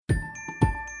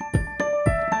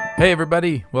Hey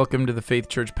everybody, welcome to the Faith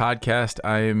Church Podcast.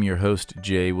 I am your host,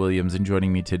 Jay Williams, and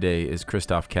joining me today is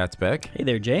Christoph Katzbeck. Hey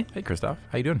there, Jay. Hey Christoph,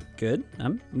 how you doing? Good.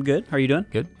 I'm good. How are you doing?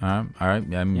 Good. All right.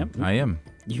 I am.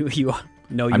 You are.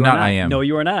 No, you I'm are not. not. I am. No,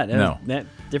 you are not. No.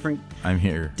 Different. I'm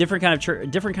here. Different kind of church.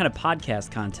 Different kind of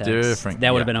podcast context. Different.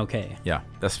 That would have been okay. Yeah,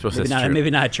 that's supposed to Maybe be not. true. Maybe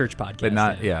not a church podcast. But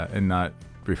not. Yeah, and not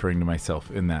referring to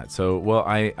myself in that. So, well,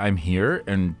 I'm here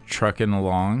and trucking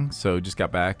along. So just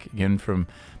got back again from.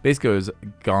 Basically, I was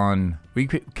gone. We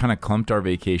kind of clumped our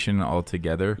vacation all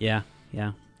together. Yeah.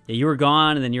 You were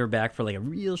gone, and then you were back for like a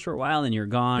real short while, and then you're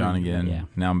gone. Gone again. Yeah.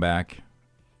 Now I'm back.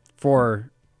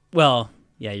 You're gone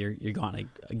again.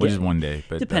 Which is one day,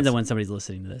 but Depends on when somebody's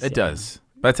listening to this. It does.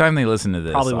 By the time they listen to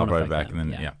this, Probably I'll won't probably affect back them,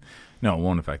 and then yeah. No, it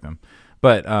won't affect them.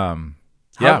 But How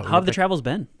have the travels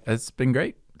been? It's been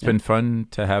great. It's been fun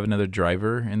to have another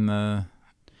driver in the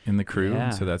crew,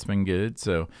 Yeah. so that's been good.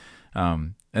 So,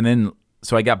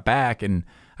 so I got back and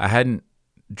I hadn't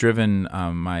driven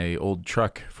my old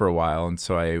truck for a while, and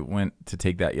so I went to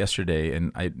take that yesterday.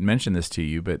 And I mentioned this to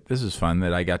you, but this was fun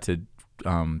that I got to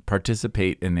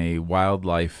participate in a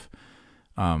wildlife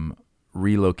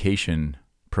relocation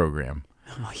program.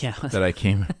 Oh yeah. That I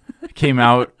came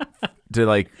out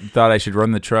to thought I should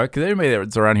run the truck, because everybody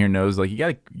that's around here knows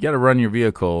you gotta run your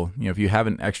vehicle. You know, if you have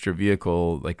an extra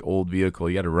vehicle, old vehicle,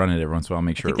 you got to run it every once in a while,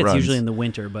 make sure I think it that's runs. usually in the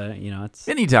winter, but it's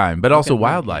Anytime, but also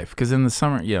wildlife, because in the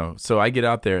summer, so I get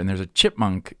out there and there's a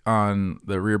chipmunk on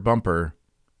the rear bumper,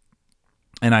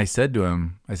 and I said to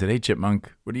him, "Hey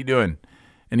chipmunk, what are you doing?"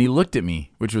 And he looked at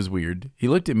me, which was weird. He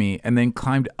looked at me and then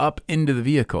climbed up into the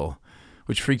vehicle,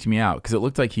 which freaked me out because it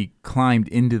looked like he climbed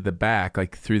into the back,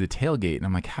 through the tailgate. And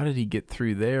I'm like, how did he get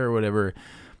through there or whatever?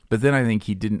 But then I think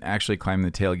he didn't actually climb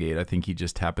the tailgate. I think he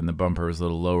just happened, the bumper was a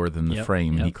little lower than the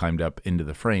frame, and he climbed up into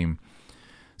the frame.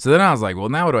 So then I was like, well,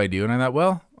 now what do I do? And I thought,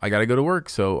 well, I got to go to work,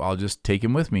 so I'll just take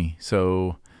him with me.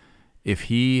 So if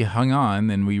he hung on,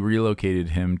 then we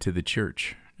relocated him to the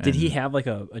church. Did he have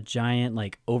a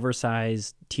giant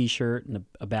oversized T-shirt and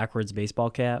a backwards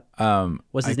baseball cap?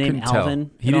 Was his name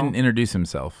Alvin? He didn't introduce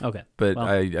himself. Okay, but well,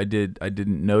 I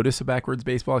didn't notice a backwards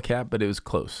baseball cap, but it was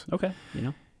close. Okay,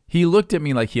 he looked at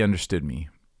me like he understood me.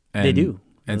 And, they do,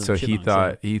 and so he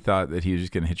thought that he was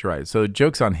just going to hitch a ride. So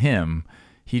joke's on him.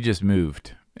 He just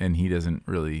moved, and he doesn't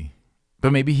really.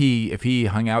 But maybe if he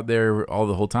hung out there all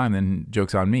the whole time, then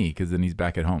joke's on me, because then he's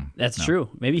back at home. That's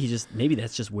true. Maybe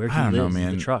that's just where he lives. I don't know,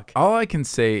 man. The truck. All I can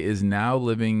say is now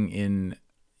living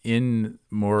in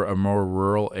a more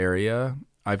rural area,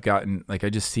 I've gotten I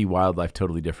just see wildlife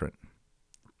totally different.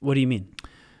 What do you mean?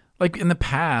 In the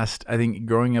past, I think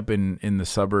growing up in the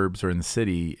suburbs or in the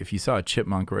city, if you saw a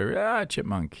chipmunk or whatever,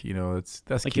 chipmunk,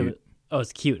 that's cute.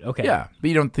 It's cute. Okay. Yeah, but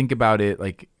you don't think about it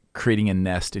creating a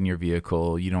nest in your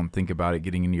vehicle. You don't think about it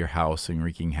getting into your house and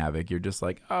wreaking havoc. You're just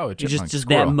a chipmunk. Just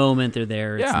that moment they're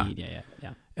there. It's yeah. neat.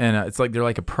 Yeah. And it's they're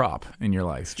like a prop in your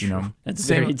life.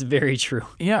 It's very true.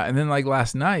 Yeah, and then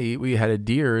last night we had a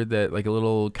deer that a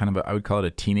little kind of I would call it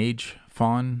a teenage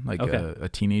fawn, a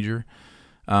teenager,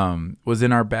 was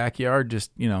in our backyard,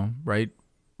 just right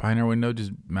behind our window,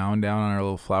 just mowing down on our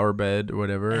little flower bed or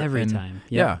whatever. Every time.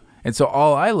 Yep. Yeah. And so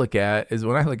all I look at is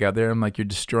when I look out there, I'm like, you're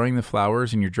destroying the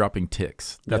flowers and you're dropping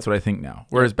ticks. That's what I think now.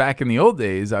 Whereas back in the old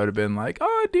days, I would have been like,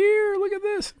 oh, deer, look at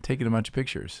this. Taking a bunch of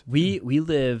pictures. We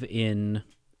live in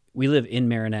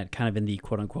Marinette, kind of in the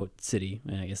quote unquote city.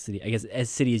 I guess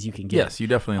as city as you can get. Yes, you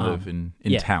definitely live in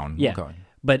town. Yeah.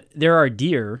 But there are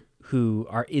deer who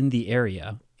are in the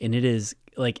area, and it is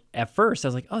at first I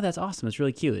was like, oh, that's awesome. It's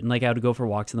really cute. And I would go for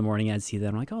walks in the morning. I'd see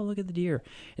them. I'm like, oh, look at the deer.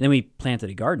 And then we planted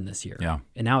a garden this year. Yeah.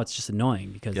 And now it's just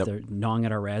annoying because they're gnawing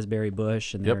at our raspberry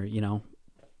bush, and they're,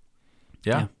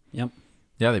 Yeah. Yep.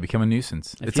 Yeah, they become a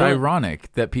nuisance. It's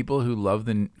ironic that people who love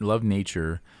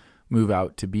nature move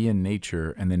out to be in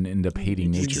nature and then end up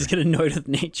hating nature. Just get annoyed with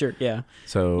nature, yeah.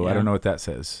 So I don't know what that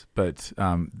says, but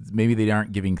maybe they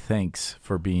aren't giving thanks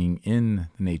for being in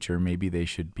nature. Maybe they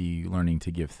should be learning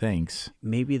to give thanks.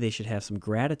 Maybe they should have some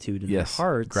gratitude in their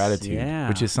hearts. Gratitude,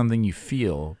 which is something you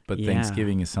feel, but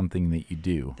Thanksgiving is something that you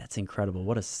do. That's incredible.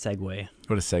 What a segue.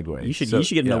 You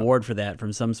should get an award for that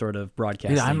from some sort of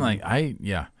broadcasting.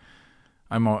 Yeah,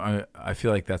 I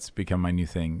feel like that's become my new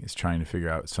thing, is trying to figure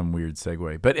out some weird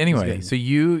segue. But anyway, so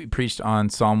you preached on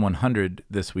Psalm 100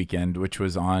 this weekend, which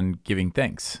was on giving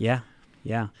thanks. Yeah.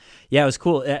 It was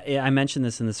cool. I mentioned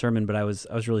this in the sermon, but I was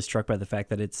really struck by the fact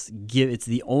that it's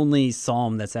the only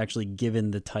psalm that's actually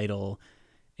given the title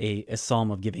a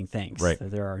psalm of giving thanks. Right.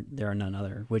 There are none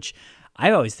other, which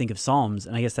I always think of psalms,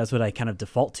 and I guess that's what I kind of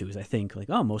default to, is I think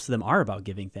most of them are about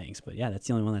giving thanks. But yeah, that's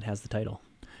the only one that has the title.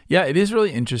 Yeah, it is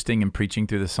really interesting in preaching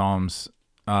through the Psalms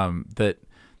that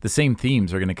the same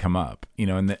themes are going to come up,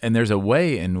 and there's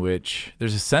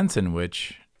a sense in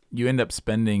which you end up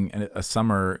spending a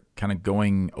summer kind of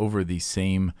going over these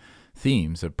same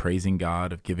themes of praising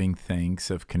God, of giving thanks,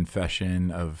 of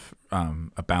confession, of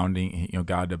abounding,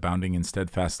 God abounding in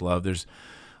steadfast love. There's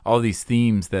all these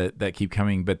themes that keep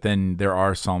coming, but then there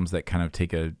are Psalms that kind of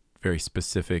take a very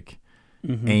specific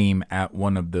aim at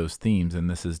one of those themes, and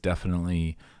this is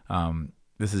definitely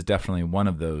one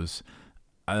of those.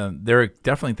 There are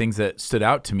definitely things that stood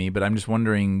out to me, but I'm just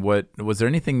wondering, was there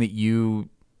anything that you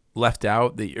left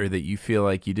out that you feel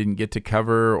like you didn't get to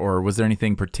cover, or was there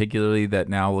anything particularly that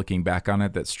now looking back on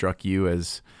it that struck you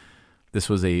as this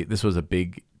was a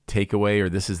big takeaway, or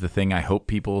this is the thing I hope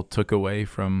people took away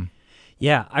from?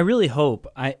 Yeah, I really hope.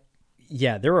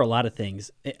 There were a lot of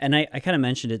things, and I kind of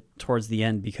mentioned it towards the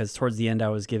end, because towards the end I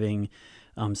was giving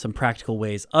some practical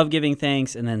ways of giving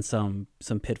thanks, and then some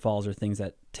pitfalls or things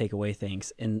that take away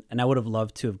thanks, and I would have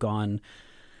loved to have gone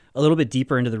a little bit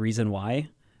deeper into the reason why.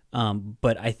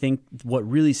 But I think what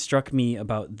really struck me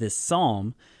about this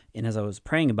psalm, and as I was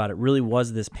praying about it, really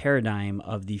was this paradigm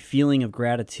of the feeling of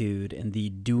gratitude and the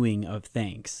doing of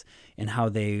thanks, and how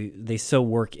they so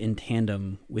work in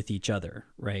tandem with each other,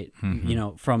 right?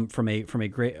 From a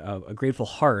grateful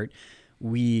heart,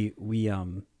 we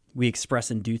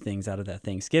express and do things out of that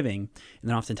thanksgiving, and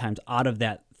then oftentimes out of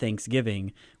that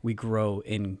thanksgiving we grow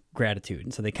in gratitude,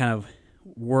 and so they kind of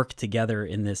work together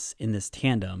in this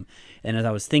tandem. And as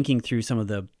I was thinking through some of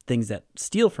the things that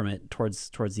steal from it towards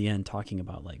the end, talking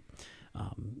about like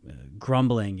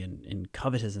grumbling and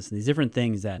covetousness and these different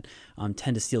things that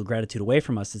tend to steal gratitude away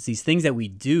from us, it's these things that we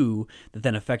do that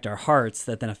then affect our hearts,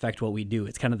 that then affect what we do.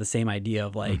 It's kind of the same idea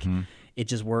of like it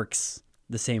just works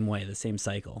the same way, the same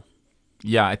cycle.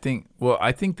 Yeah, I think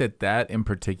that in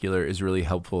particular is really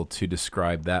helpful to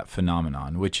describe that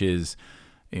phenomenon, which is,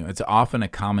 it's often a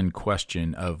common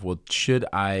question of, well, should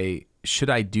I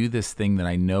do this thing that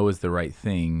I know is the right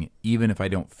thing, even if I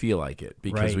don't feel like it?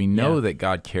 Because we know that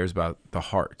God cares about the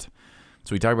heart.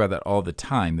 So we talk about that all the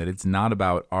time, that it's not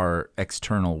about our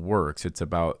external works, it's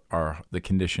about the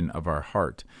condition of our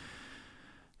heart.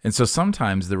 And so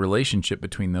sometimes the relationship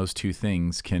between those two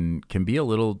things can be a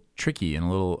little tricky and a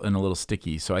little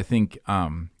sticky. So I think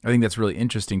that's really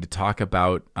interesting to talk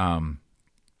about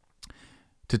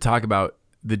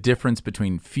the difference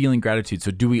between feeling gratitude.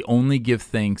 So do we only give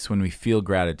thanks when we feel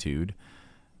gratitude,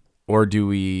 or do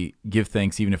we give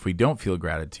thanks even if we don't feel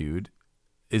gratitude?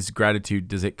 Is gratitude,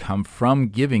 does it come from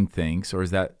giving thanks, or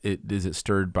is it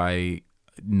stirred by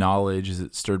knowledge? Is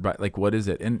it stirred by, like, what is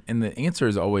it? And the answer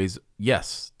is always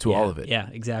yes to all of it. Yeah,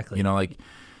 exactly.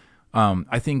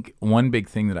 I think one big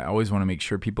thing that I always want to make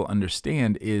sure people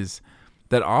understand is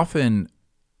that often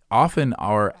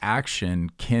our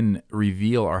action can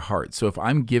reveal our heart. So if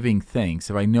I'm giving thanks,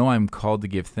 if I know I'm called to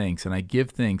give thanks, and I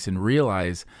give thanks and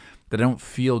realize that I don't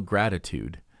feel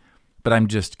gratitude, but I'm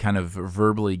just kind of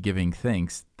verbally giving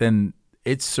thanks, then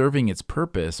it's serving its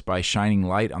purpose by shining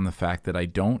light on the fact that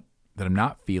I'm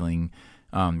not feeling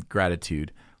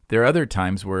gratitude. There are other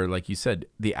times where, like you said,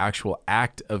 the actual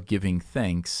act of giving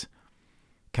thanks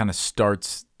kind of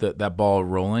starts that ball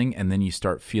rolling, and then you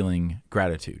start feeling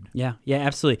gratitude. Yeah,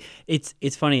 absolutely.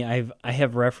 It's funny. I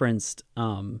have referenced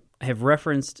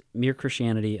Mere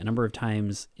Christianity a number of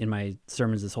times in my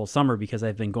sermons this whole summer, because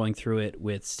I've been going through it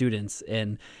with students,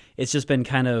 and it's just been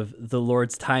kind of the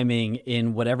Lord's timing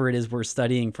in whatever it is we're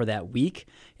studying for that week.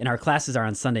 And our classes are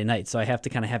on Sunday night, so I have to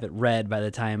kind of have it read by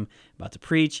the time I'm about to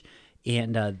preach.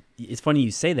 And it's funny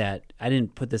you say that. I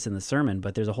didn't put this in the sermon,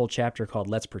 but there's a whole chapter called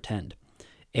Let's Pretend.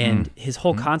 And his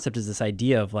whole concept is this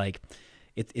idea of like,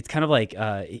 it's kind of like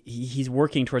he's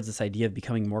working towards this idea of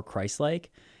becoming more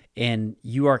Christ-like, and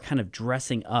you are kind of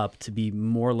dressing up to be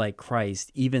more like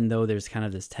Christ, even though there's kind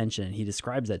of this tension. He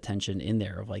describes that tension in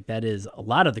there of like, that is a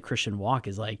lot of the Christian walk,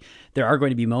 is like, there are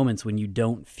going to be moments when you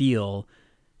don't feel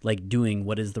like doing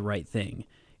what is the right thing,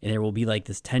 and there will be like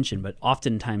this tension. But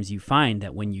oftentimes you find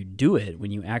that when you do it,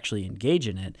 when you actually engage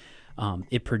in it,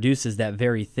 it produces that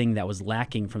very thing that was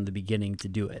lacking from the beginning to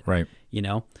do it. Right.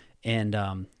 And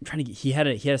I'm trying to. He had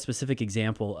a specific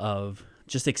example of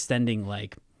just extending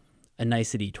like a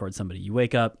nicety towards somebody. You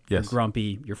wake up, you're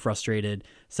grumpy, you're frustrated.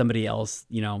 Somebody else,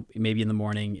 maybe in the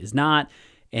morning is not,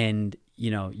 and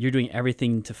you're doing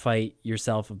everything to fight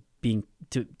yourself of being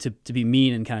to be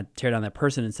mean and kind of tear down that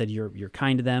person. Instead, you're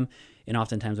kind to them. And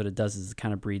oftentimes what it does is it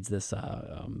kind of breeds this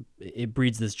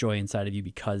joy inside of you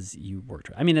because you worked.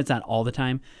 I mean, it's not all the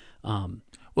time.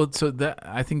 Well, so that,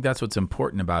 I think that's what's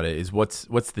important about it, is what's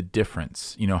the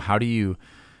difference? How do you,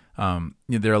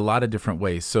 there are a lot of different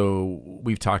ways. So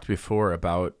we've talked before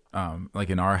about like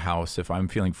in our house, if I'm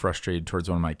feeling frustrated towards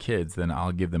one of my kids, then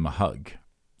I'll give them a hug.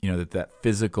 You know, that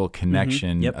physical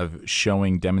connection Yep.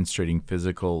 of demonstrating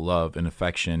physical love and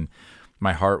affection,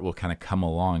 my heart will kind of come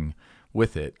along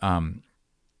with it.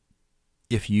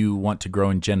 If you want to grow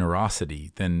in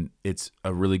generosity, then it's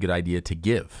a really good idea to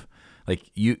give.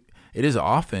 It is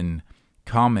often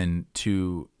common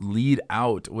to lead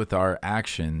out with our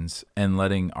actions and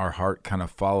letting our heart kind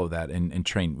of follow that and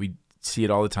train. We see it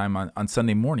all the time on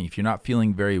Sunday morning. If you're not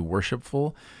feeling very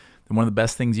worshipful, then one of the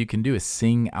best things you can do is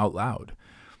sing out loud.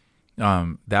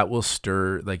 That will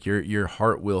stir, like your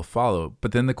heart will follow.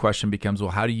 But then the question becomes,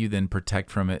 well, how do you then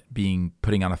protect from it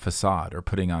putting on a facade or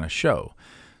putting on a show?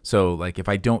 So like if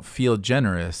I don't feel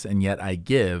generous and yet I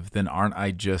give, then aren't I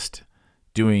just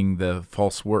doing the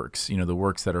false works, the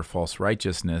works that are false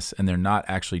righteousness, and they're not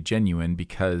actually genuine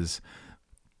because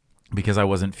I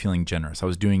wasn't feeling generous. I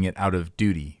was doing it out of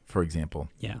duty, for example.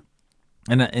 Yeah.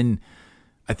 And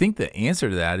I think the answer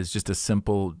to that is just a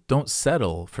simple, don't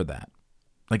settle for that.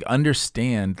 Like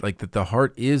understand like that the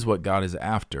heart is what God is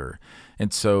after.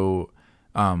 And so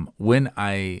when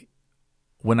I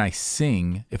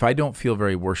sing, if I don't feel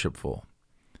very worshipful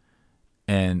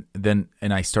and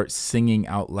I start singing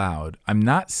out loud, I'm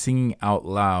not singing out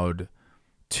loud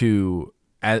to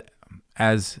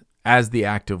as the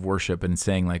act of worship and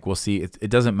saying like, well, see, it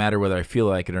doesn't matter whether I feel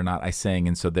like it or not. I sang,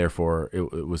 and so therefore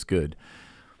it was good.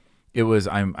 It was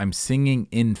I'm singing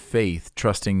in faith,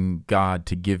 trusting God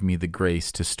to give me the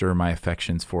grace to stir my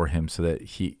affections for Him, so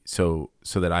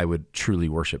that I would truly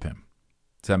worship Him.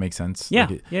 Does that make sense? Yeah,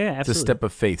 Like absolutely. It's a step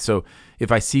of faith. So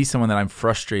if I see someone that I'm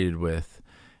frustrated with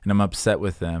and I'm upset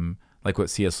with them, like what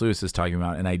C.S. Lewis is talking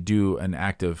about, and I do an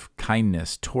act of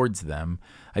kindness towards them,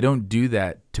 I don't do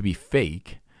that to be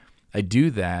fake. I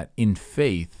do that in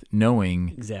faith,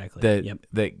 knowing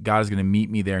that God is going to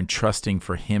meet me there and trusting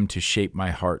for Him to shape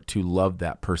my heart to love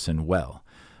that person well,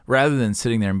 rather than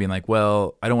sitting there and being like,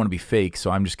 well, I don't want to be fake, so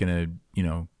I'm just going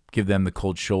to, give them the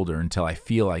cold shoulder until I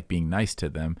feel like being nice to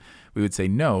them. We would say,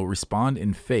 no, respond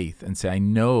in faith and say, I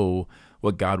know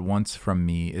what God wants from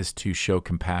me is to show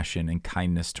compassion and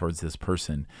kindness towards this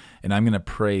person. And I'm going to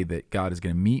pray that God is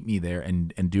going to meet me there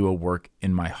and do a work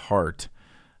in my heart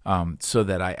so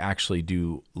that I actually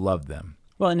do love them.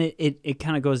 Well, and it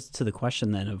kind of goes to the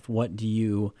question then of what do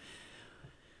you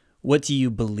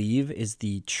believe is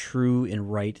the true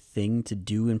and right thing to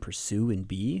do and pursue and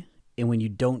be? And when you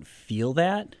don't feel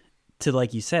that, to,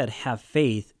 like you said, have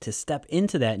faith to step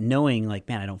into that, knowing like,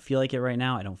 man, I don't feel like it right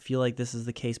now. I don't feel like this is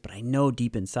the case, but I know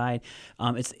deep inside.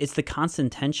 It's the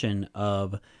constant tension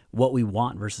of what we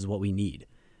want versus what we need.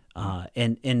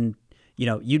 And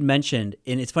you'd mentioned,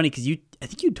 and it's funny because I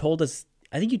think you told us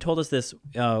this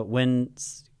when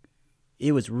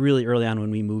it was really early on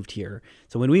when we moved here.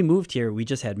 So when we moved here, we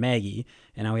just had Maggie,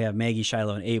 and now we have Maggie,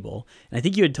 Shiloh, and Abel. And I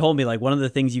think you had told me like one of the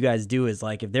things you guys do is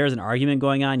like if there's an argument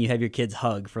going on, you have your kids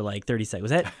hug for like 30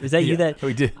 seconds. Was that you that?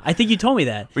 We did. I think you told me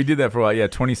that. We did that for a while. Yeah,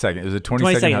 20 seconds. It was a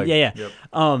 20 second hug. Yeah. Yep.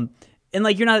 And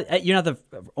like you're not the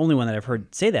only one that I've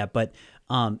heard say that, but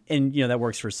and that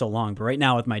works for so long. But right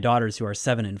now with my daughters who are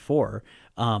 7 and 4,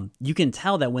 you can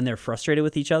tell that when they're frustrated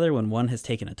with each other, when one has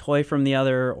taken a toy from the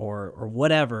other or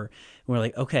whatever, we're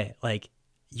like, okay, like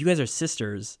you guys are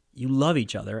sisters, you love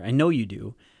each other, I know you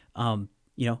do,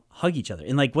 hug each other.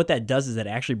 And like what that does is that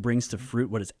actually brings to fruit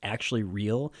what is actually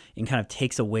real and kind of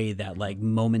takes away that like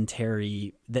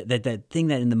momentary, that thing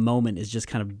that in the moment is just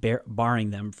kind of barring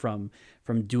them from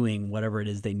doing whatever it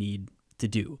is they need to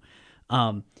do.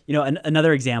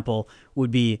 Another example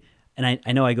would be, and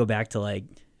I know I go back to like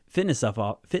fitness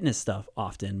stuff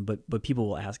often, but people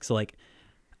will ask, so like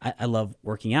I love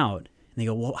working out, and they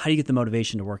go, well, how do you get the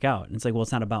motivation to work out? And it's like, well,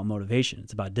 it's not about motivation,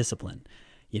 it's about discipline.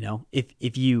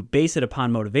 If you base it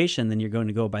upon motivation, then you're going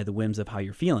to go by the whims of how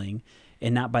you're feeling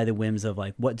and not by the whims of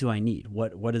like, what do I need?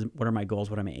 What are my goals?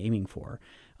 What am I aiming for?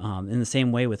 In the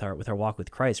same way with our walk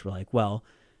with Christ, we're like, well,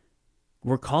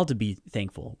 we're called to be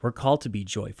thankful. We're called to be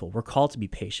joyful. We're called to be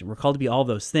patient. We're called to be all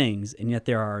those things. And yet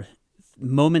there are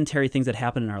momentary things that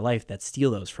happen in our life that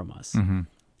steal those from us. Mm-hmm.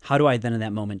 How do I then in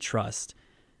that moment trust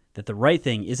that the right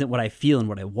thing isn't what I feel and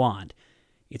what I want?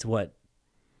 It's what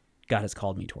God has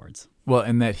called me towards. Well,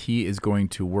 and that He is going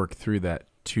to work through that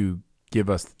to give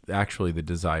us actually the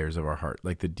desires of our heart,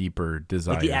 like the deeper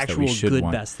desires like the actual that we should good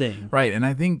want. Best thing. Right. And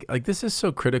I think like this is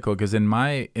so critical because in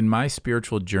my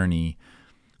spiritual journey,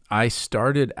 I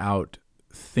started out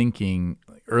thinking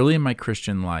early in my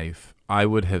Christian life, I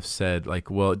would have said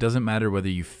like, well, it doesn't matter whether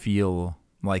you feel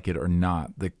like it or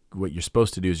not. What you're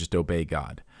supposed to do is just obey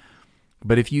God.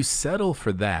 But if you settle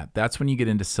for that, that's when you get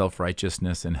into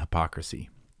self-righteousness and hypocrisy.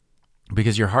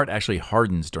 because your heart actually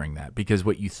hardens during that. Because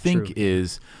what you think True.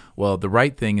 is, well, the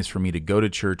right thing is for me to go to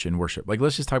church and worship. Like,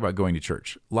 let's just talk about going to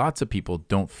church. Lots of people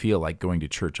don't feel like going to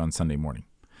church on Sunday morning.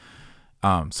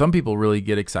 Some people really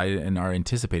get excited and are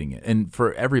anticipating it. And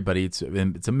for everybody, it's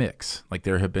a mix. Like,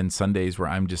 there have been Sundays where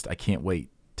I can't wait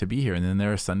to be here. And then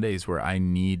there are Sundays where I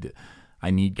need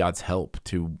God's help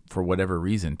for whatever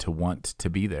reason, to want to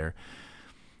be there.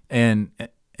 And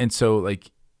so,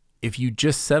 like, if you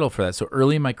just settle for that. So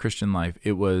early in my Christian life,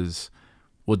 it was,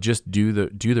 well, just do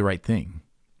the right thing.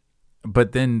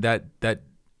 But then that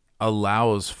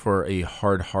allows for a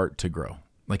hard heart to grow.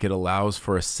 Like, it allows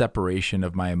for a separation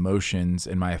of my emotions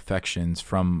and my affections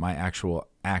from my actual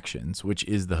actions, which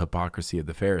is the hypocrisy of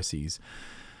the Pharisees.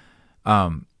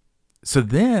 So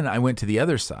then I went to the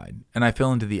other side, and I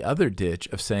fell into the other ditch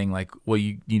of saying, like, well,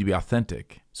 you need to be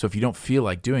authentic. So if you don't feel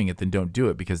like doing it, then don't do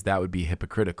it, because that would be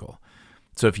hypocritical.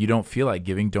 So if you don't feel like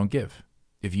giving, don't give.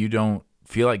 If you don't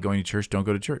feel like going to church, don't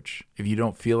go to church. If you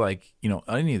don't feel like,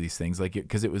 any of these things, like,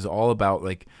 because it was all about,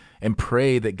 like, and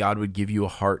pray that God would give you a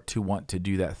heart to want to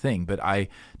do that thing. But I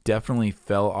definitely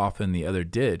fell off in the other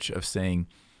ditch of saying,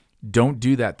 don't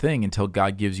do that thing until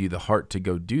God gives you the heart to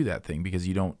go do that thing, because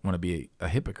you don't want to be a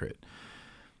hypocrite.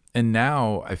 And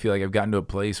now I feel like I've gotten to a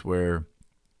place where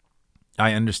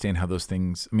I understand how those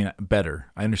things, I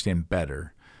understand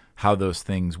better how those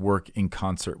things work in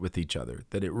concert with each other.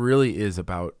 That it really is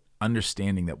about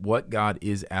understanding that what God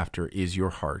is after is your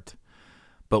heart.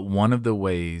 But one of the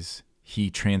ways he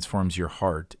transforms your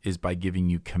heart is by giving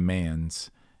you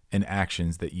commands and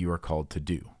actions that you are called to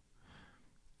do.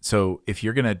 So if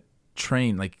you're going to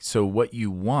train, like, so what you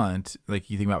want,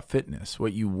 like, you think about fitness,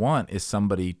 what you want is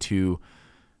somebody to,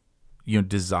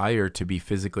 desire to be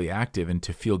physically active and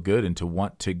to feel good and to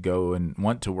want to go and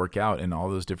want to work out and all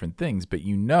those different things. But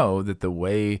that the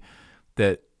way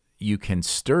that you can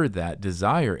stir that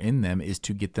desire in them is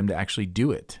to get them to actually do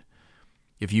it.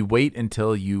 If you wait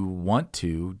until you want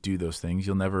to do those things,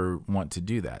 you'll never want to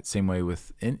do that. Same way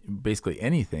with basically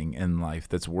anything in life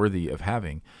that's worthy of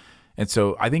having. And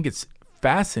so I think it's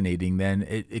fascinating then.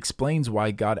 It explains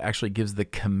why God actually gives the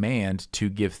command to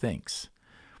give thanks,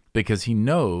 because he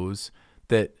knows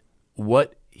that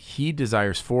what he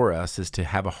desires for us is to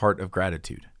have a heart of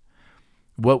gratitude.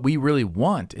 What we really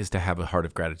want is to have a heart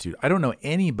of gratitude. I don't know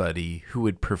anybody who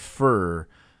would prefer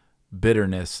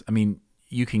bitterness.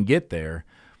 You can get there,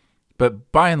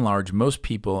 but by and large, most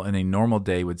people in a normal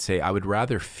day would say, I would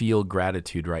rather feel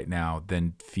gratitude right now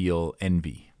than feel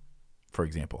envy, for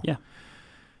example. Yeah.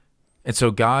 And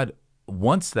so God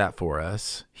wants that for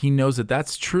us. He knows that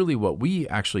that's truly what we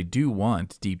actually do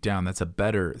want deep down. That's a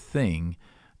better thing.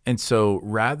 And so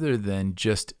rather than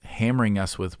just hammering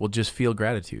us with, well, just feel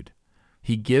gratitude,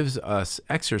 he gives us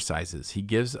exercises. He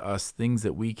gives us things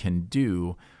that we can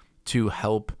do to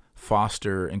help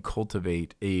foster and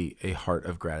cultivate a heart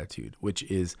of gratitude, which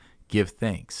is give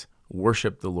thanks,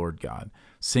 worship the Lord God,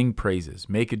 sing praises,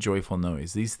 make a joyful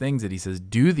noise. These things that he says,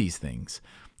 do these things.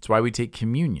 That's why we take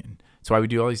communion. That's why we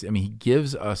do all these. He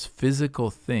gives us physical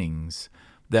things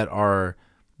that are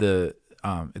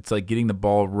it's like getting the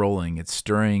ball rolling. It's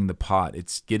stirring the pot.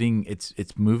 It's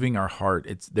moving our heart.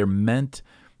 They're meant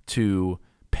to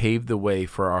pave the way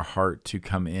for our heart to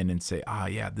come in and say,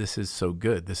 yeah, this is so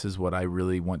good. This is what I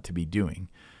really want to be doing.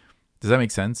 Does that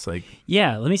make sense? Like,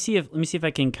 yeah, let me see if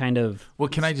I can kind of. Well,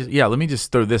 can I just, let me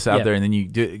just throw this out there, and then you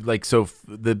do, like, so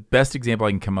the best example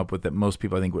I can come up with that most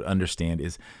people I think would understand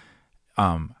is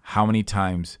how many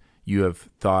times you have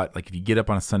thought, like, if you get up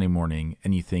on a Sunday morning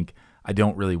and you think, I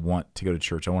don't really want to go to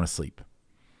church. I want to sleep.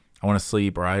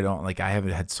 Or I don't, like, I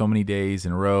haven't had so many days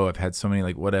in a row. I've had so many,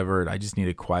 like, whatever. I just need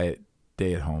a quiet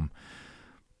day at home.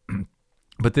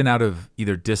 But then out of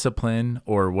either discipline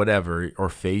or whatever, or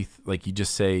faith, like, you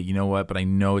just say, you know what, but I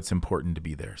know it's important to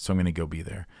be there, so I'm going to go be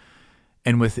there.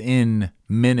 And within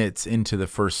minutes into the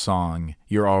first song,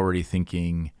 you're already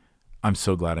thinking, I'm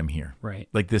so glad I'm here. Right.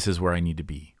 Like, this is where I need to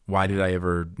be. Why did I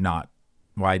ever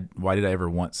why did I ever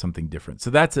want something different? So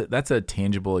that's a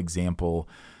tangible example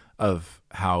of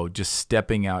how just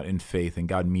stepping out in faith and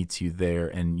God meets you there,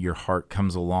 and your heart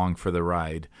comes along for the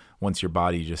ride once your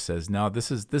body just says, no,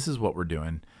 this is what we're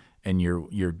doing. And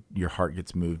your heart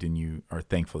gets moved, and you are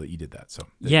thankful that you did that. So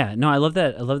yeah, no, I love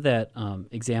that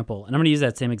example, and I'm going to use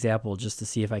that same example just to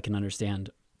see if I can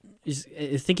understand.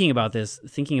 Thinking about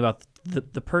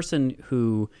the person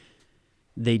who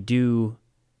they do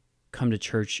come to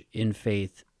church in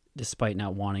faith despite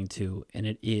not wanting to, and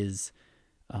it is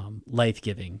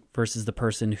life-giving, versus the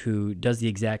person who does the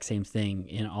exact same thing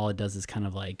and all it does is kind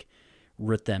of like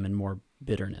root them in more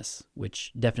bitterness,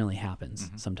 which definitely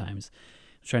happens sometimes.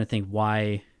 I'm trying to think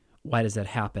why does that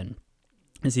happen?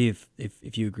 and see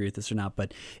if you agree with this or not,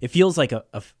 but it feels like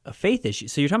a faith issue.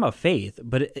 So you're talking about faith,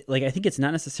 but like I think it's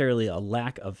not necessarily a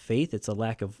lack of faith. It's a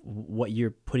lack of what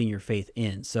you're putting your faith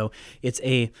in. So it's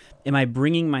am I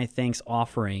bringing my thanks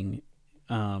offering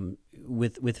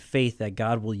with faith that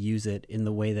God will use it in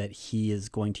the way that he is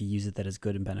going to use it that is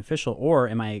good and beneficial? Or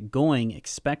am I going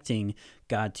expecting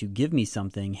God to give me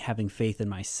something, having faith in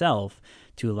myself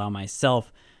to allow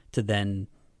myself to then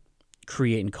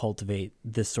create and cultivate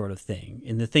this sort of thing?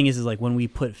 And the thing is like when we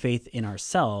put faith in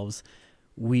ourselves,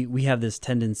 we have this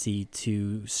tendency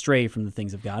to stray from the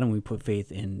things of God, and when we put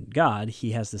faith in God,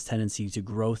 he has this tendency to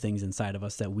grow things inside of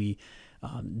us that we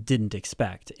didn't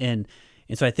expect. And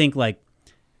so I think like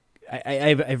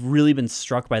I've really been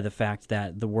struck by the fact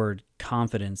that the word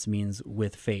confidence means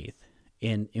with faith.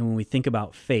 And when we think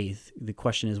about faith, the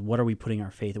question is, what are we putting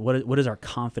our faith? What is our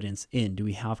confidence in? Do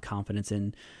we have confidence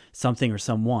in something or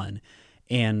someone?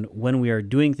 And when we are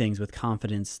doing things with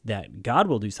confidence that God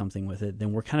will do something with it,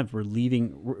 then we're kind of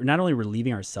we're not only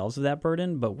relieving ourselves of that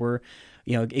burden, but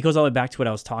it goes all the way back to what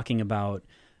I was talking about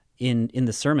in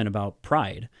the sermon about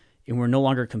pride. And we're no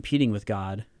longer competing with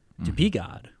God to be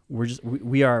God.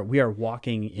 We are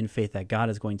walking in faith that God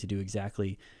is going to do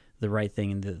exactly the right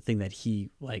thing, and the thing that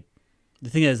the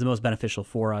thing that is the most beneficial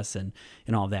for us, and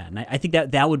all that. And I think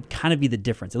that would kind of be the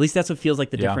difference. At least that's what feels like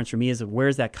the difference for me, is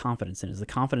where's that confidence in? Is the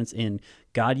confidence in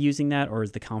God using that, or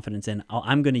is the confidence in,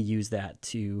 I'm going to use that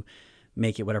to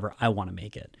make it whatever I want to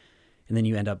make it? And then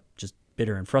you end up just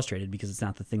bitter and frustrated because it's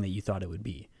not the thing that you thought it would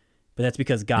be. But that's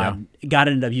because God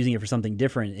ended up using it for something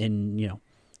different, and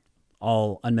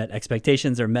all unmet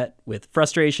expectations are met with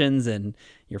frustrations, and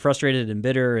you're frustrated and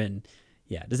bitter. And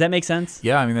does that make sense?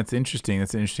 Yeah, I mean, that's interesting.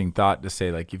 That's an interesting thought to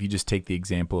say, like, if you just take the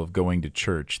example of going to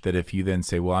church, that if you then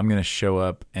say, well, I'm going to show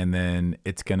up and then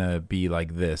it's going to be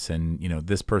like this, and,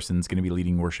 this person's going to be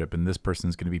leading worship, and this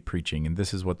person's going to be preaching, and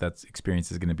this is what that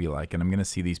experience is going to be like, and I'm going to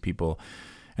see these people.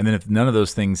 And then if none of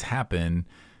those things happen,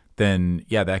 then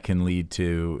that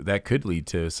could lead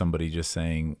to somebody just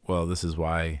saying, well, this is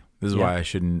why I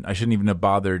shouldn't even have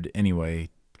bothered anyway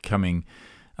coming.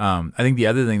 I think the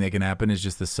other thing that can happen is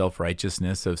just the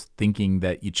self-righteousness of thinking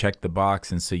that you checked the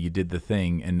box and so you did the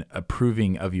thing, and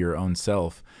approving of your own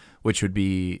self, which would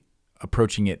be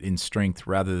approaching it in strength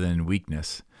rather than in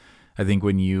weakness. I think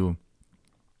when you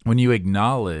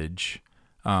acknowledge,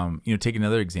 take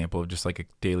another example of just like a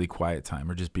daily quiet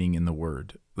time or just being in the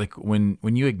Word. Like when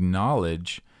you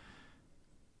acknowledge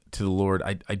to the Lord,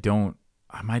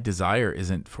 my desire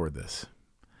isn't for this.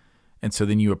 And so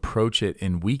then you approach it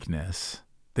in weakness,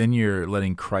 then you're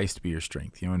letting Christ be your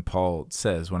strength. And Paul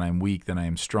says, when I'm weak, then I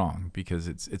am strong, because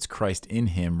it's Christ in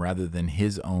him rather than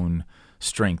his own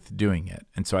strength doing it.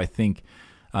 And so I think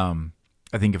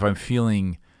if I'm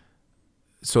feeling,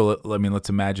 let's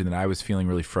imagine that I was feeling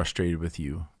really frustrated with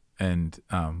you, and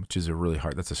which is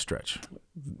that's a stretch.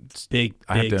 Big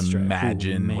I have to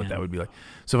imagine what that would be like.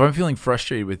 So if I'm feeling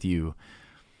frustrated with you,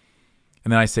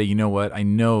 and then I say, you know what? I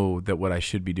know that what I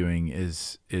should be doing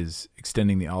is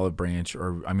extending the olive branch,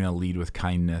 or I'm going to lead with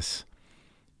kindness.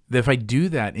 That if I do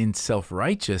that in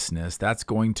self-righteousness, that's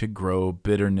going to grow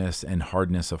bitterness and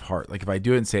hardness of heart. Like if I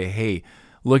do it and say, hey,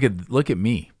 look at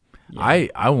me. Yeah.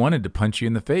 I wanted to punch you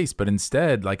in the face, but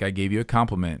instead, like, I gave you a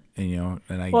compliment, and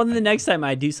the next time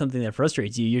I do something that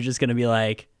frustrates you, you're just going to be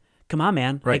like, come on,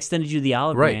 man. Right. I extended you the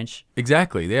olive branch.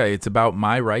 Exactly. Yeah. It's about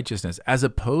my righteousness, as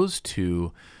opposed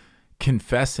to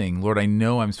confessing, Lord, I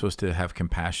know I'm supposed to have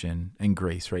compassion and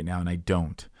grace right now, and I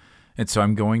don't. And so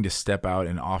I'm going to step out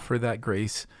and offer that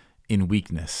grace in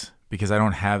weakness, because I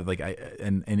don't have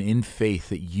and in faith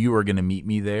that you are going to meet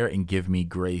me there and give me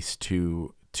grace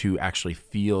to actually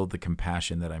feel the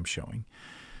compassion that I'm showing.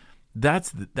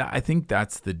 I think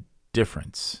that's the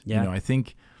difference. Yeah. I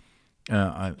think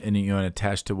and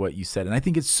attached to what you said. And I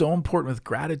think it's so important with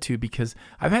gratitude, because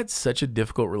I've had such a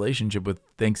difficult relationship with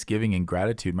Thanksgiving and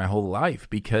gratitude my whole life,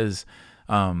 because,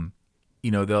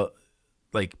 they'll,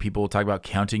 like, people will talk about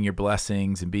counting your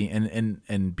blessings and being,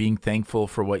 and being thankful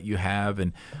for what you have.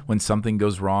 And when something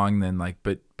goes wrong, then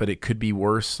but it could be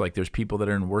worse. Like, there's people that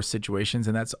are in worse situations,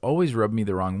 and that's always rubbed me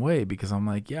the wrong way, because I'm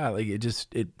like, it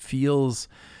just feels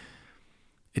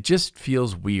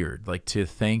weird, like, to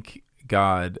thank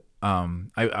God.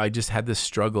 I just had this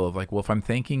struggle of like, well, if I'm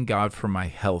thanking God for my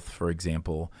health, for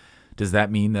example, does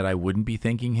that mean that I wouldn't be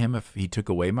thanking him if he took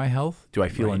away my health? Do I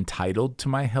feel entitled to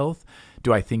my health?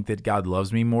 Do I think that God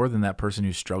loves me more than that person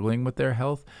who's struggling with their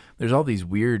health? There's all these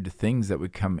weird things that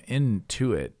would come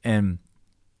into it. And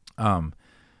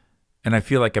I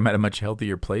feel like I'm at a much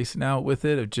healthier place now with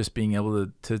it, of just being able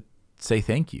to say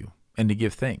thank you and to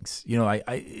give thanks.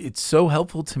 It's so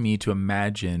helpful to me to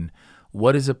imagine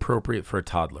what is appropriate for a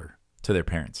toddler to their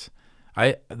parents.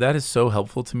 That is so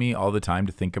helpful to me all the time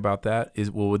to think about that.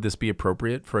 Would this be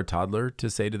appropriate for a toddler to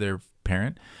say to their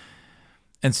parent?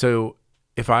 And so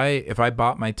if I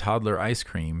bought my toddler ice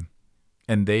cream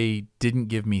and they didn't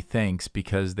give me thanks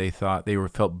because they thought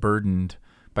felt burdened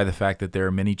by the fact that there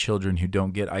are many children who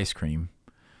don't get ice cream,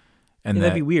 and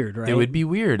that'd be weird, right? It would be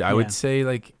weird. I would say,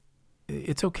 like,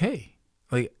 it's okay.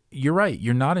 Like, you're right.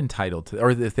 You're not entitled to,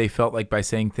 or if they felt like by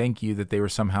saying thank you that they were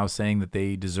somehow saying that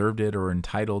they deserved it or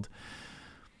entitled,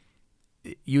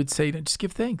 you would say, just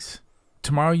give thanks.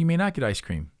 Tomorrow you may not get ice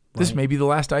cream. This may be the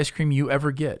last ice cream you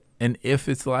ever get. And if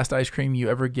it's the last ice cream you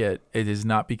ever get, it is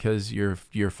not because your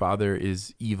father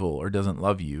is evil or doesn't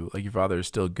love you. Like, your father is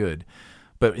still good.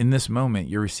 But in this moment,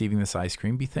 you're receiving this ice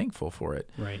cream. Be thankful for it.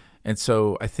 Right. And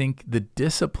so I think the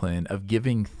discipline of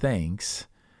giving thanks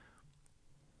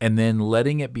and then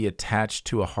letting it be attached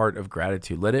to a heart of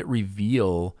gratitude, let it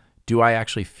reveal, do I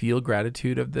actually feel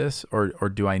gratitude of this or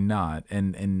do I not?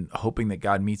 And hoping that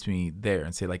God meets me there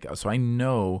and say, like, so I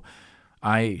know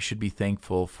I should be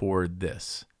thankful for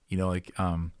this. You know, like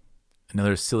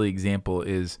another silly example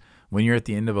is when you're at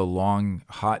the end of a long,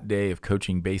 hot day of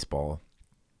coaching baseball,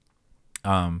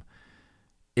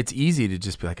 it's easy to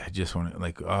just be like, I just want to,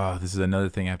 like, oh, this is another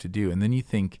thing I have to do. And then you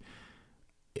think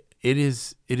it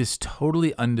is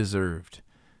totally undeserved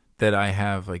that I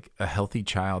have, like, a healthy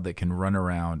child that can run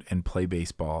around and play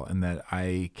baseball, and that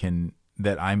I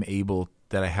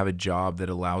have a job that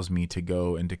allows me to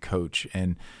go and to coach,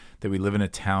 and that we live in a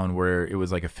town where it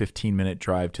was like a 15-minute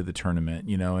drive to the tournament,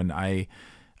 you know, and I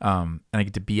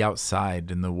get to be outside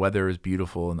and the weather is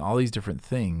beautiful and all these different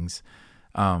things.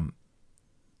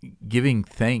 Giving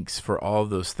thanks for all of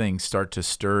those things start to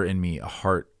stir in me a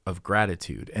heart of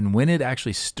gratitude. And when it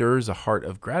actually stirs a heart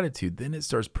of gratitude, then it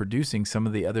starts producing some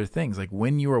of the other things. Like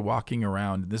when you are walking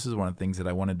around, this is one of the things that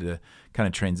I wanted to kind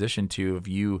of transition to of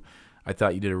you. I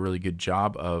thought you did a really good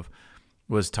job of,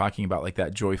 was talking about, like,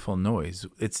 that joyful noise.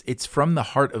 It's from the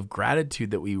heart of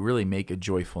gratitude that we really make a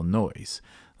joyful noise,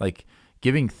 like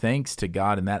giving thanks to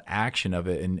God and that action of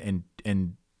it.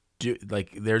 And do,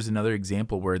 like, there's another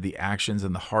example where the actions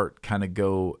and the heart kind of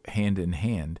go hand in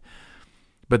hand.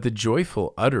 But the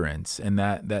joyful utterance and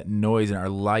that noise in our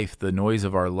life, the noise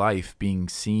of our life being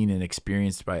seen and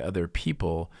experienced by other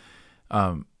people,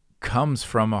 comes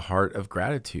from a heart of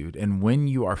gratitude. And when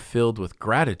you are filled with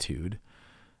gratitude,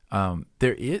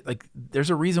 there's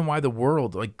a reason why the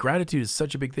world, like, gratitude is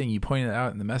such a big thing. You pointed it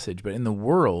out in the message, but in the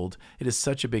world, it is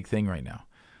such a big thing right now.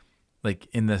 Like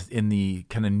in the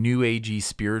kind of new agey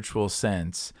spiritual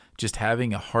sense, just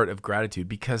having a heart of gratitude,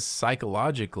 because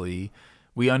psychologically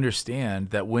we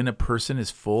understand that when a person is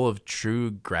full of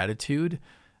true gratitude,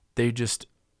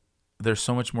 they're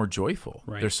so much more joyful.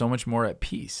 Right. They're so much more at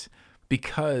peace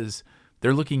because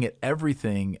they're looking at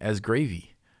everything as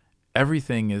gravy.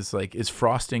 Everything is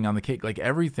frosting on the cake. Like,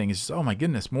 everything is just, oh my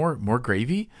goodness, more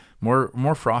gravy,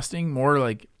 more frosting, more,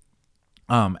 like,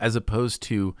 as opposed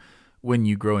to when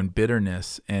you grow in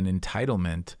bitterness and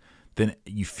entitlement, then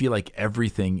you feel like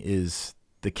everything is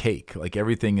the cake. Like,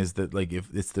 everything is if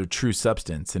it's the true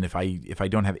substance. And if I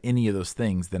don't have any of those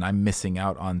things, then I'm missing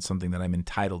out on something that I'm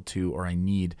entitled to or I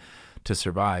need to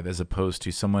survive, as opposed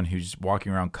to someone who's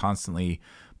walking around constantly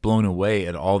blown away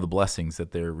at all the blessings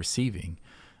that they're receiving.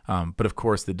 But of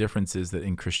course, the difference is that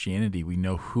in Christianity, we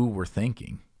know who we're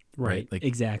thanking. Right. Like,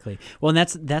 exactly. Well, and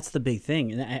that's the big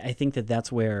thing. And I think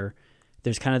that's where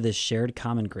there's kind of this shared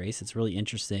common grace. It's really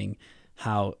interesting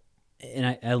how,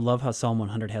 and I love how Psalm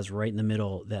 100 has right in the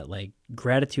middle that, like,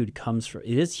 gratitude comes from,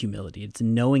 it is humility. It's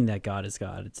knowing that God is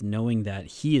God. It's knowing that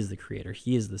He is the creator.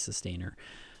 He is the sustainer.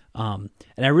 And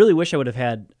I really wish I would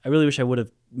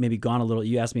have maybe gone a little,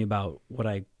 you asked me about what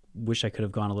I wish I could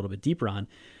have gone a little bit deeper on,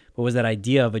 but was that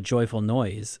idea of a joyful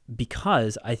noise,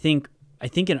 because I think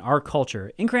in our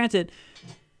culture, and granted,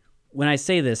 when I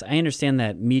say this, I understand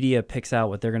that media picks out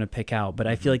what they're going to pick out, but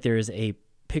I feel like there is a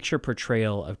picture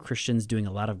portrayal of Christians doing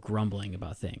a lot of grumbling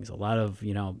about things, a lot of,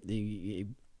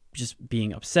 just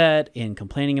being upset and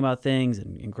complaining about things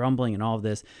and grumbling and all of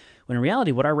this, when in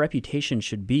reality, what our reputation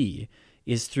should be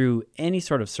is through any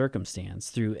sort of circumstance,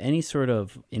 through any sort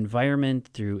of environment,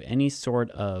 through any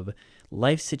sort of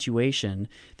life situation,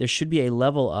 there should be a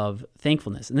level of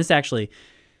thankfulness. And this actually,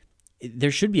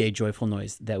 there should be a joyful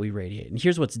noise that we radiate. And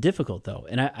here's what's difficult, though.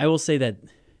 And I will say that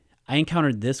I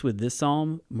encountered this with this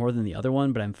psalm more than the other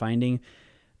one, but I'm finding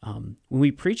when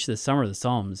we preached this summer of the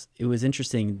Psalms, it was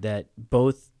interesting that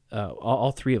both,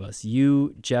 all three of us,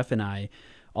 you, Jeff, and I,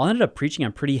 all ended up preaching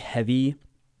on pretty heavy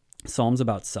psalms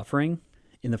about suffering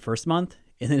in the first month.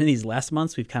 And then in these last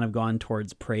months, we've kind of gone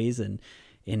towards praise and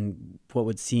in what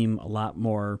would seem a lot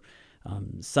more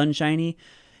sunshiny.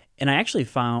 And I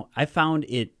found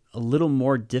it a little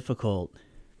more difficult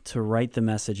to write the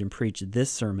message and preach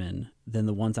this sermon than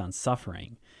the ones on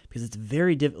suffering, because it's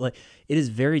it is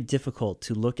very difficult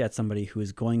to look at somebody who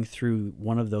is going through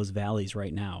one of those valleys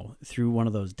right now, through one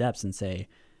of those depths, and say,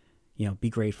 be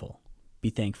grateful, be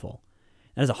thankful.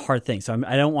 That is a hard thing. So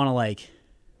I don't want to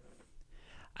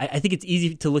I think it's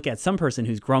easy to look at some person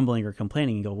who's grumbling or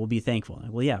complaining and go, well, be thankful.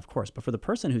 Well, yeah, of course. But for the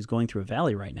person who's going through a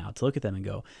valley right now, to look at them and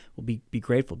go, well, be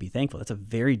grateful, be thankful. That's a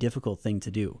very difficult thing to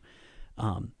do.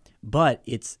 But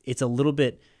it's a little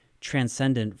bit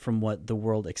transcendent from what the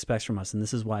world expects from us. And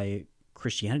this is why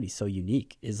Christianity is so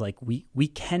unique, is we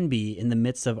can be in the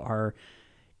midst of our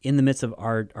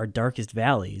darkest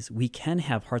valleys, we can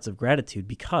have hearts of gratitude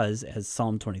because, as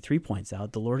Psalm 23 points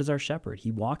out, the Lord is our shepherd. He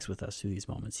walks with us through these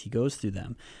moments. He goes through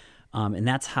them. And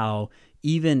that's how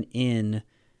even in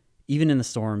the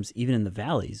storms, even in the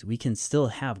valleys, we can still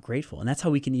have grateful. And that's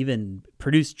how we can even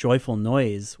produce joyful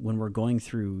noise when we're going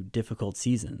through difficult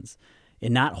seasons,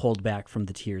 and not hold back from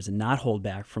the tears, and not hold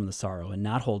back from the sorrow, and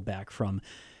not hold back from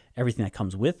everything that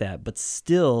comes with that, but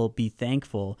still be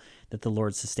thankful that the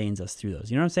Lord sustains us through those.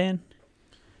 You know what I'm saying?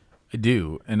 I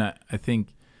do. And I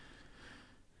think,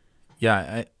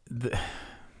 that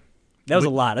was a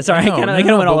lot. Sorry, I kind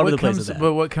of went all over the place with that.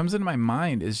 But what comes into my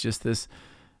mind is just this,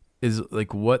 is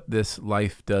like what this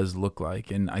life does look like.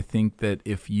 And I think that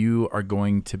if you are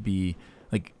going to be,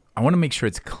 I want to make sure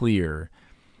it's clear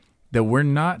that we're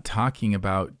not talking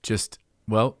about just,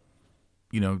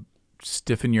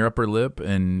 stiffen your upper lip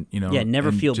and,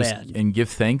 never feel bad and give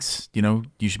thanks. You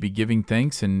should be giving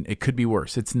thanks, and it could be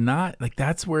worse. It's not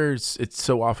that's where it's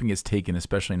so often gets taken,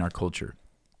 especially in our culture,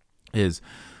 is,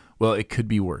 well, it could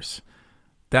be worse.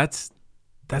 That's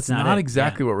not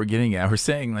exactly what we're getting at. We're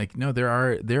saying no,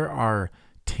 there are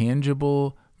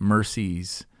tangible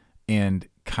mercies and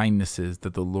kindnesses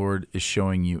that the Lord is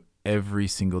showing you every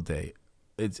single day.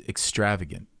 It's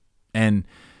extravagant. And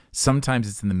sometimes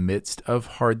it's in the midst of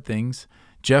hard things.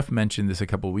 Jeff mentioned this a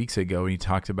couple of weeks ago when he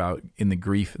talked about in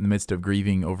the midst of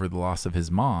grieving over the loss of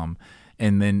his mom,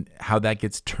 and then how that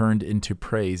gets turned into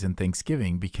praise and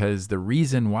thanksgiving, because the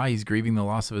reason why he's grieving the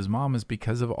loss of his mom is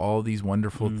because of all these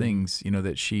wonderful things,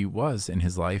 that she was in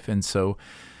his life. And so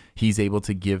he's able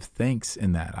to give thanks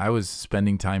in that. I was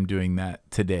spending time doing that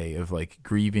today, of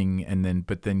grieving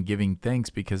but then giving thanks,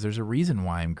 because there's a reason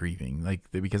why I'm grieving,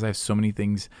 because I have so many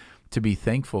things to be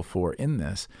thankful for in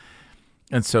this.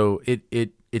 And so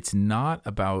it's not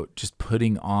about just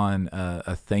putting on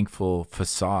a thankful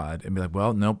facade and be like,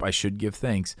 well, nope, I should give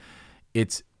thanks.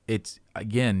 It's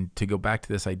again, to go back to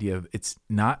this idea of, it's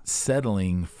not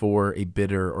settling for a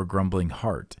bitter or grumbling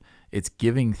heart. It's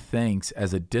giving thanks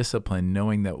as a discipline,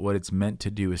 knowing that what it's meant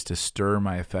to do is to stir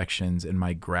my affections and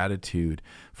my gratitude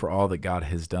for all that God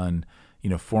has done,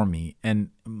 for me. And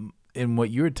what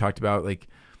you had talked about,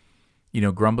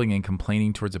 grumbling and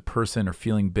complaining towards a person, or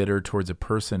feeling bitter towards a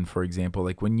person, for example,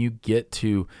 when you get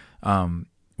to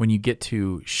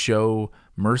show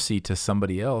mercy to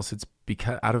somebody else, it's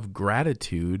because out of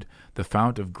gratitude, the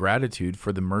fount of gratitude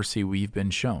for the mercy we've been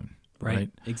shown. Right?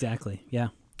 Exactly. Yeah.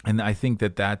 And I think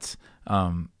that's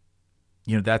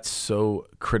so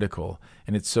critical.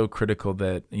 And it's so critical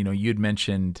that, you'd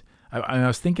mentioned, I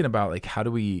was thinking about how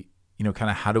do we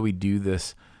do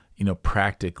this,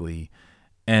 practically.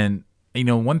 And,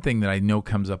 one thing that I know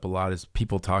comes up a lot is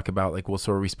people talk about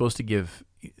so are we supposed to give,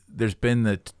 there's been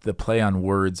the play on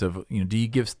words of, do you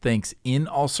give thanks in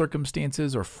all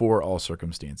circumstances or for all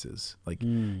circumstances?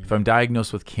 If I'm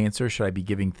diagnosed with cancer, should I be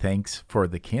giving thanks for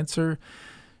the cancer,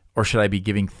 or should I be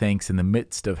giving thanks in the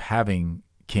midst of having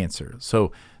cancer?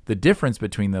 So the difference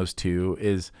between those two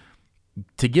is,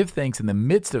 to give thanks in the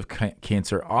midst of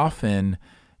cancer often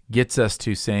gets us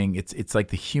to saying it's like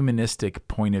the humanistic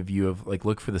point of view of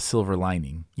look for the silver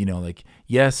lining.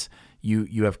 Yes,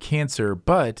 you have cancer,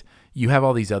 but you have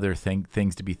all these other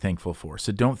things to be thankful for.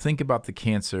 So don't think about the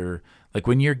cancer.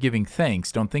 When you're giving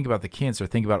thanks, don't think about the cancer.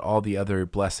 Think about all the other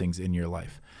blessings in your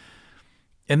life.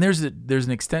 And there's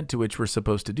an extent to which we're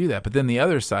supposed to do that. But then the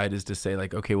other side is to say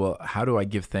okay, well, how do I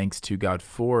give thanks to God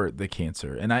for the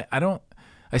cancer? And I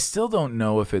still don't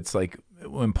know if it's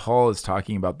when Paul is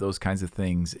talking about those kinds of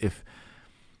things, if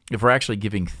we're actually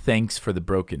giving thanks for the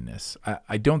brokenness.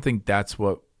 I don't think that's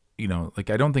what, I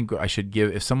don't think I should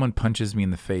give, if someone punches me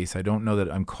in the face, I don't know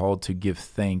that I'm called to give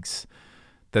thanks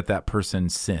that person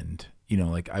sinned.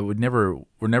 We're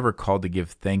never called to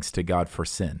give thanks to God for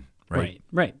sin, right?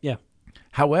 Right, yeah.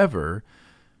 However,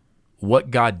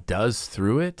 what God does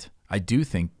through it, I do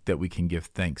think that we can give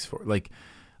thanks for.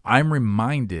 I'm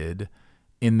reminded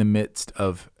in the midst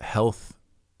of health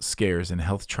scares and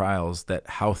health trials, that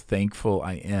how thankful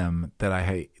I am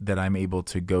that I'm able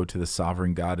to go to the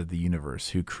sovereign God of the universe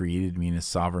who created me and is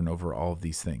sovereign over all of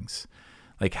these things.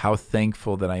 Like how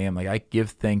thankful that I am. Like I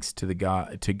give thanks to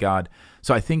God.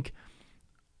 So I think,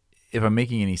 if I'm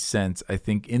making any sense, I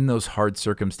think in those hard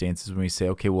circumstances, when we say,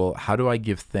 okay, well, how do I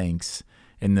give thanks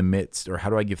in the midst, or how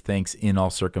do I give thanks in all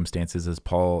circumstances, as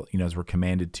Paul, as we're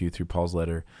commanded to through Paul's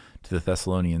letter to the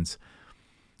Thessalonians?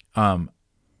 I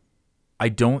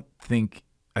think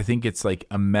it's like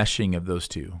a meshing of those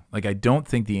two. Like, I don't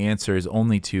think the answer is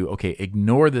only to, okay,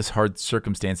 ignore this hard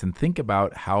circumstance and think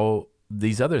about how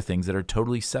these other things that are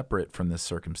totally separate from this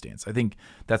circumstance. I think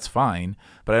that's fine,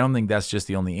 but I don't think that's just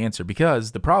the only answer,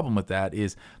 because the problem with that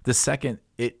is the second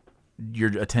your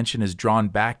attention is drawn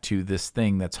back to this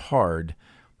thing that's hard,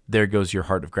 there goes your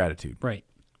heart of gratitude. Right.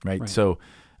 So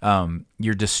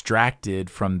you're distracted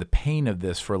from the pain of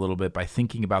this for a little bit by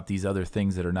thinking about these other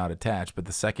things that are not attached. But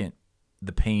the second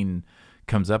the pain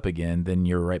comes up again, then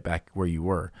you're right back where you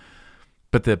were.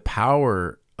 But the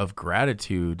power of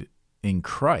gratitude in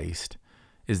Christ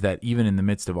is that even in the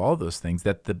midst of all those things,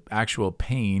 that the actual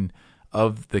pain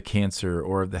of the cancer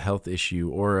or of the health issue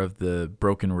or of the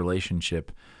broken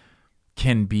relationship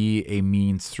can be a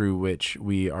means through which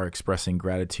we are expressing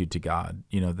gratitude to God,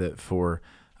 that for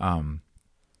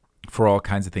all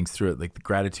kinds of things through it, like the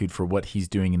gratitude for what he's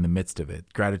doing in the midst of it,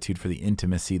 gratitude for the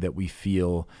intimacy that we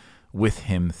feel with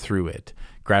him through it,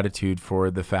 gratitude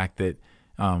for the fact that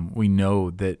we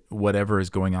know that whatever is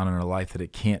going on in our life, that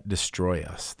it can't destroy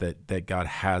us, that God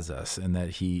has us, and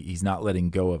that he's not letting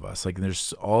go of us. Like,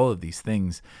 there's all of these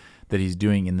things that he's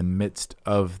doing in the midst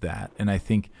of that. And I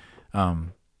think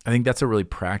that's a really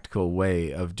practical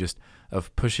way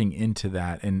of pushing into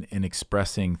that and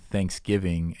expressing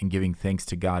thanksgiving and giving thanks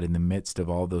to God in the midst of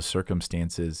all those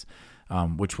circumstances,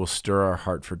 which will stir our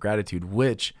heart for gratitude,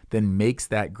 which then makes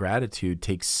that gratitude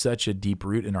take such a deep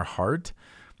root in our heart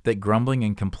that grumbling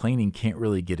and complaining can't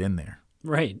really get in there.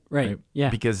 Right? Yeah.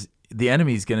 Because the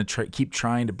enemy is going to keep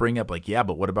trying to bring up, like, yeah,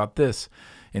 but what about this?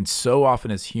 And so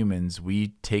often as humans,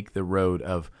 we take the road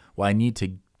of, well, I need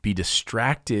to be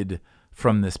distracted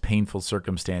from this painful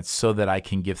circumstance so that I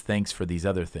can give thanks for these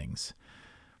other things.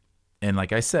 And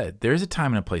like I said, there's a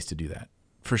time and a place to do that,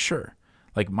 for sure.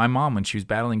 Like my mom, when she was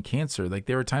battling cancer, like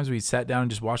there were times we sat down and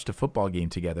just watched a football game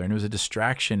together, and it was a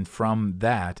distraction from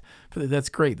that. That's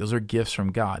great. Those are gifts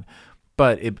from God.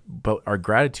 But our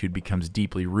gratitude becomes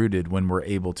deeply rooted when we're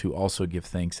able to also give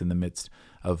thanks in the midst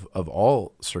of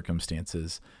all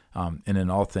circumstances, and in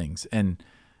all things. And,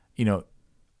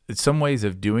 some ways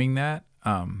of doing that,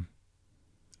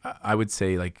 I would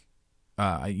say, like,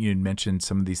 you mentioned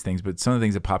some of these things, but some of the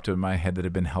things that popped up in my head that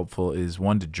have been helpful is,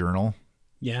 one, to journal.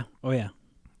 Yeah. Oh, yeah.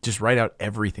 Just write out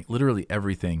everything, literally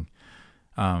everything.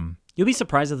 You'll be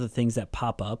surprised at the things that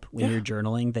pop up when you're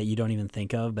journaling that you don't even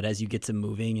think of, but as you get to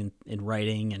moving and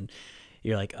writing, and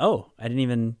you're like, oh, I didn't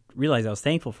even realize I was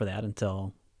thankful for that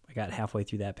until I got halfway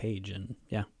through that page. And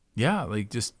yeah. Yeah, like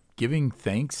just giving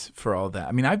thanks for all that.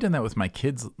 I mean, I've done that with my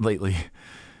kids lately,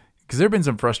 because there have been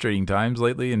some frustrating times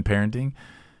lately in parenting,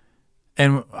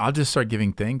 and I'll just start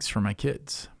giving thanks for my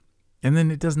kids. And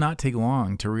then it does not take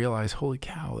long to realize, holy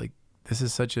cow, like this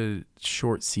is such a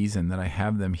short season that I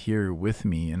have them here with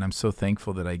me. And I'm so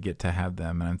thankful that I get to have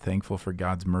them. And I'm thankful for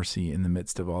God's mercy in the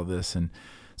midst of all this. And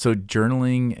so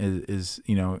journaling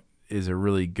is a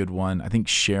really good one. I think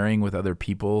sharing with other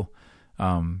people,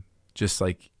 just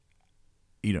like,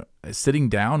 sitting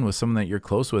down with someone that you're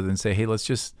close with and say, hey,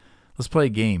 let's play a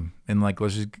game, and like,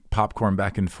 let's just popcorn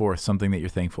back and forth, something that you're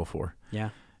thankful for. Yeah.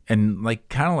 And like,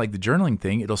 kind of like the journaling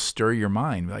thing, it'll stir your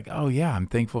mind. Like, oh yeah, I'm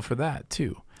thankful for that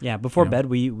too. Yeah. Before bed,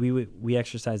 we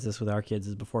exercise this with our kids.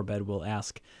 Is before bed, we'll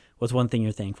ask, what's one thing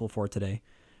you're thankful for today?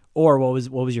 Or what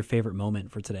was your favorite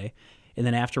moment for today? And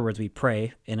then afterwards we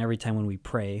pray. And every time when we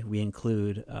pray, we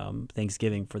include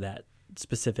Thanksgiving for that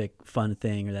specific fun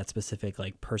thing, or that specific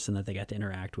like person that they got to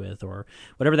interact with, or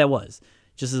whatever that was,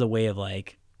 just as a way of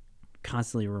like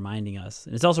constantly reminding us.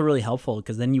 And it's also really helpful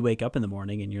because then you wake up in the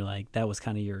morning and you're like, that was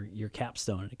kind of your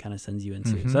capstone. It kind of sends you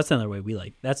into. So that's another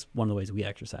way that's one of the ways we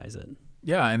exercise it.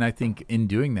 Yeah. And I think in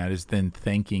doing that is then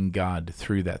thanking God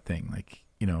through that thing. Like,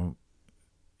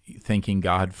 thanking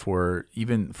God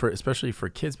especially for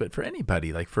kids, but for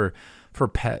anybody, like for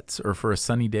pets or for a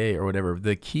sunny day or whatever.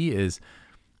 The key is,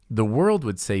 the world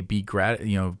would say be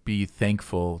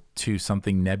thankful to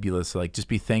something nebulous, like just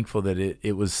be thankful that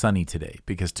it was sunny today,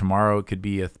 because tomorrow it could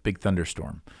be a big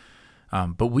thunderstorm.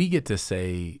 But we get to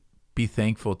say, be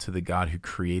thankful to the God who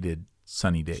created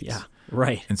sunny days. Yeah,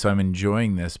 right. And so I'm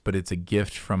enjoying this, but it's a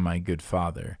gift from my good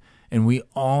Father. And we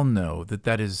all know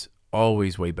that is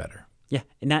always way better. Yeah,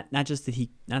 and not just that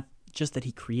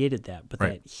he created that, but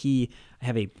Right. that I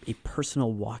have a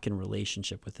personal walk-in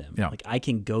relationship with him. Yeah. Like I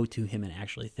can go to him and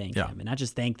actually thank Yeah. him, and not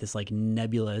just thank this like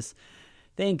nebulous,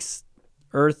 thanks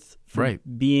Earth for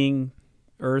Right. being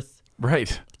Earth.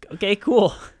 Right. Okay,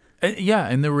 cool. Yeah,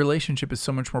 and the relationship is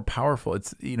so much more powerful.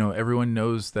 It's, everyone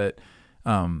knows that,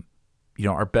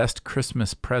 our best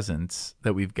Christmas presents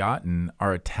that we've gotten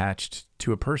are attached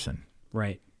to a person.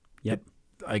 Right. Yep.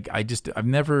 I've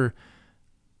never,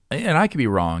 and I could be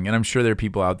wrong, and I'm sure there are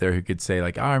people out there who could say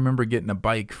like, I remember getting a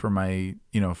bike for my,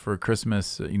 for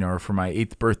Christmas, or for my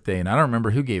 8th birthday, and I don't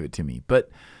remember who gave it to me. But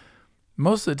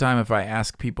most of the time, if I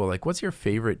ask people like, what's your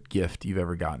favorite gift you've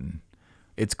ever gotten?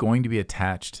 It's going to be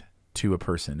attached to a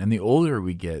person. And the older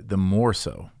we get, the more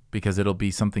so, because it'll be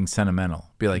something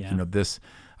sentimental. Be like, Yeah.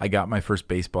 I got my first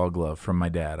baseball glove from my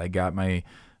dad. I got my,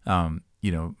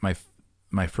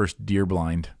 my first deer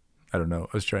blind. I don't know. I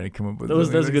was trying to come up with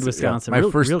Those are good Wisconsin. Yeah,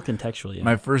 real contextual. Yeah.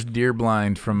 my first deer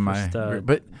blind from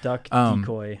Duck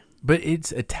decoy. but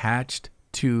it's attached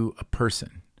to a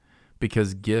person,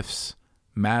 because gifts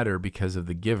matter because of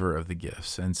the giver of the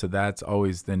gifts. And so that's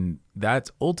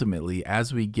ultimately,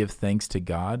 as we give thanks to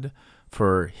God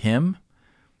for him,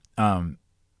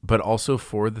 but also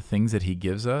for the things that he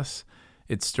gives us,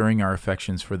 it's stirring our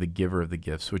affections for the giver of the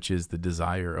gifts, which is the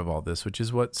desire of all this, which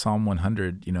is what Psalm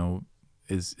 100,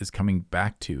 is coming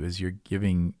back to, is you're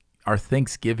giving, our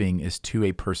thanksgiving is to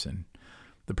a person,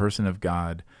 the person of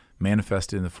God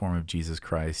manifested in the form of Jesus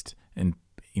Christ, and,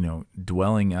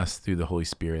 dwelling us through the Holy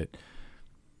Spirit.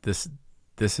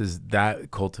 That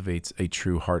cultivates a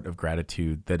true heart of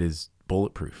gratitude that is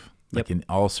bulletproof. Like in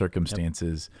all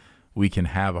circumstances, we can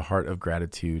have a heart of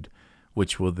gratitude,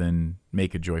 which will then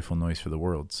make a joyful noise for the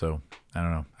world. So I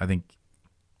don't know. I think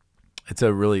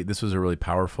this was a really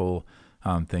powerful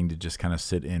thing to just kind of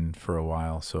sit in for a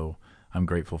while. So I'm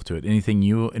grateful to it.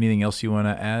 Anything else you want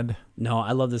to add? No,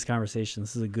 I love this conversation.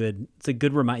 It's a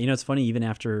good reminder. It's funny, even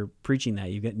after preaching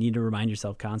that, you need to remind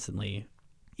yourself constantly.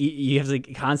 You have to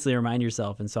constantly remind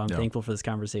yourself. And so I'm thankful for this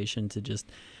conversation to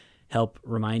just help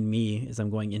remind me as I'm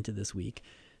going into this week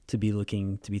to be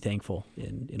thankful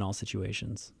in all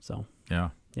situations. So, yeah.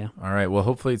 All right. Well,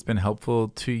 hopefully it's been helpful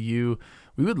to you.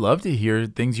 We would love to hear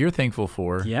things you're thankful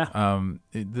for. Yeah.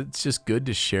 It's just good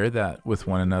to share that with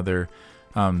one another,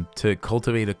 to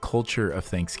cultivate a culture of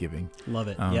Thanksgiving. Love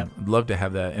it. I'd love to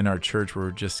have that in our church.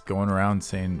 We're just going around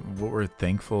saying what we're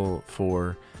thankful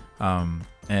for,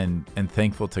 and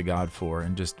thankful to God for,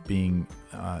 and just being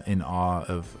in awe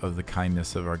of the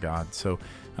kindness of our God. So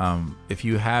if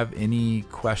you have any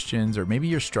questions, or maybe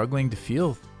you're struggling to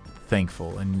feel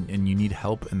thankful and you need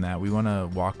help in that, we want to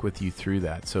walk with you through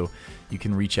that. So you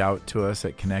can reach out to us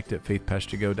at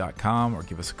connect@faithpeshtigo.com, or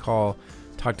give us a call,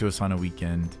 talk to us on a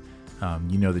weekend.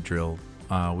 You know the drill.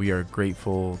 We are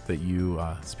grateful that you,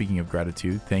 speaking of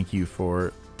gratitude, thank you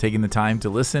for taking the time to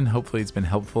listen. Hopefully it's been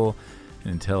helpful.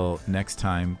 And until next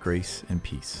time, grace and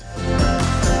peace.